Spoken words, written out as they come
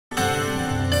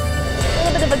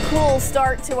have a cool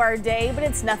start to our day, but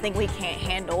it's nothing we can't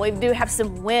handle. We do have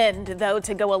some wind, though,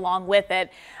 to go along with it.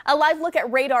 A live look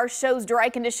at radar shows dry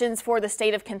conditions for the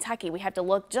state of Kentucky. We have to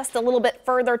look just a little bit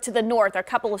further to the north, a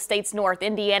couple of states north,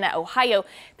 Indiana, Ohio,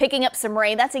 picking up some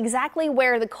rain. That's exactly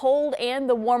where the cold and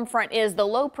the warm front is. The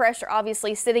low pressure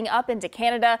obviously sitting up into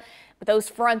Canada, but those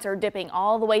fronts are dipping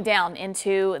all the way down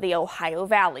into the Ohio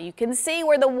Valley. You can see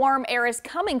where the warm air is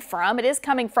coming from. It is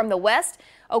coming from the west.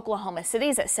 Oklahoma City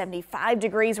is at 75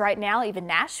 degrees right now. Even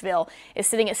Nashville is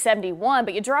sitting at 71,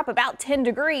 but you drop about 10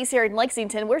 degrees here in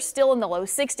Lexington. We're still in the low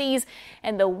 60s,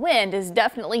 and the wind is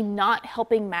definitely not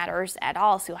helping matters at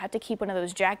all, so you'll have to keep one of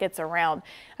those jackets around.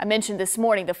 I mentioned this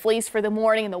morning the fleece for the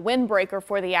morning and the windbreaker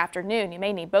for the afternoon. You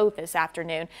may need both this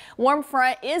afternoon. Warm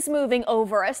front is moving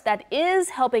over us. That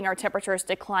is helping our temperatures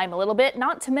to climb a little bit,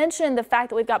 not to mention the fact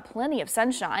that we've got plenty of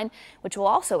sunshine, which will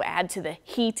also add to the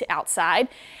heat outside.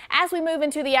 As we move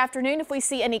into the afternoon, if we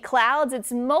see any clouds,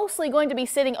 it's mostly going to be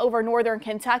sitting over northern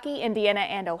Kentucky, Indiana,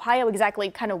 and Ohio,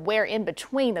 exactly kind of where in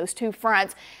between those two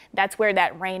fronts. That's where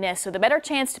that rain is. So the better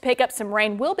chance to pick up some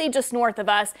rain will be just north of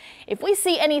us. If we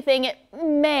see anything, it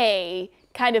may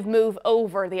kind of move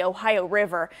over the Ohio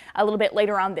River a little bit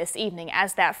later on this evening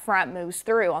as that front moves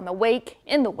through. In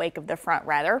the wake of the front,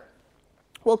 rather.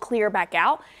 We'll clear back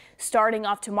out, starting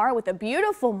off tomorrow with a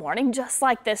beautiful morning, just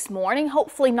like this morning.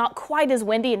 Hopefully not quite as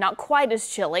windy and not quite as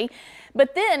chilly.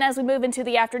 But then as we move into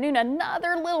the afternoon,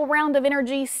 another little round of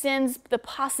energy sends the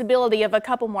possibility of a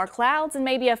couple more clouds and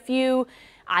maybe a few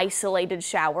isolated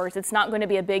showers. It's not going to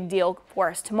be a big deal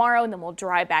for us tomorrow, and then we'll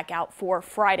dry back out for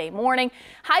Friday morning.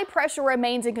 High pressure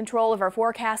remains in control of our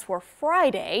forecast for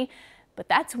Friday. But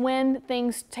that's when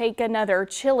things take another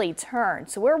chilly turn.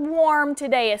 So we're warm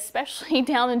today, especially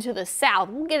down into the south.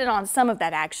 We'll get in on some of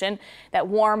that action, that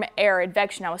warm air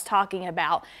advection I was talking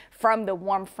about from the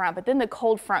warm front. But then the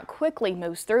cold front quickly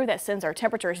moves through. That sends our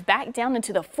temperatures back down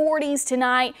into the 40s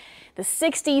tonight. The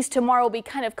 60s tomorrow will be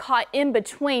kind of caught in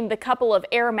between the couple of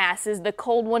air masses, the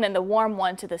cold one and the warm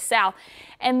one to the south.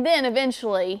 And then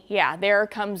eventually, yeah, there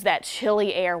comes that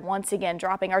chilly air once again,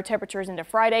 dropping our temperatures into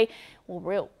Friday.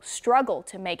 We'll struggle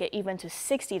to make it even to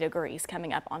 60 degrees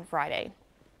coming up on Friday.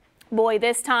 Boy,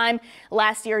 this time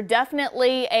last year,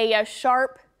 definitely a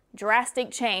sharp,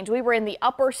 drastic change. We were in the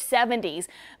upper 70s,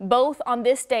 both on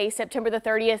this day, September the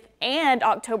 30th and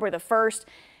October the 1st,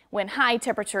 when high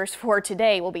temperatures for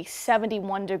today will be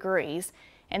 71 degrees.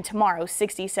 And tomorrow,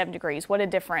 67 degrees. What a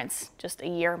difference just a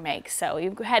year makes. So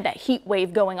you've had that heat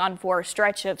wave going on for a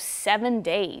stretch of 7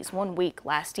 days, 1 week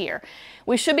last year.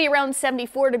 We should be around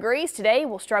 74 degrees today.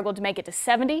 We'll struggle to make it to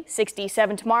 70,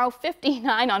 67 tomorrow,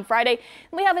 59 on Friday.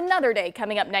 And we have another day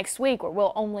coming up next week where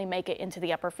we'll only make it into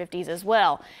the upper 50s as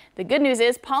well. The good news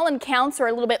is pollen counts are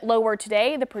a little bit lower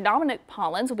today. The predominant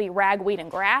pollens will be ragweed and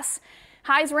grass.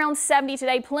 Highs around 70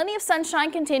 today. Plenty of sunshine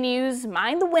continues.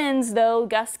 Mind the winds, though.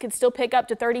 Gusts could still pick up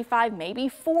to 35, maybe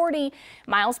 40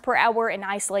 miles per hour in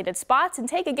isolated spots. And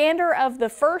take a gander of the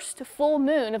first full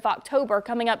moon of October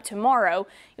coming up tomorrow.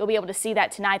 You'll be able to see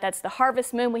that tonight. That's the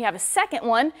harvest moon. We have a second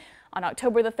one on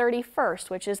October the 31st,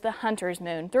 which is the hunter's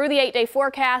moon. Through the 8-day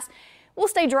forecast, we'll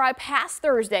stay dry past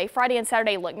Thursday. Friday and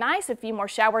Saturday look nice. A few more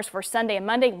showers for Sunday and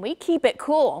Monday. And we keep it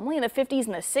cool, only in the 50s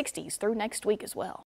and the 60s through next week as well.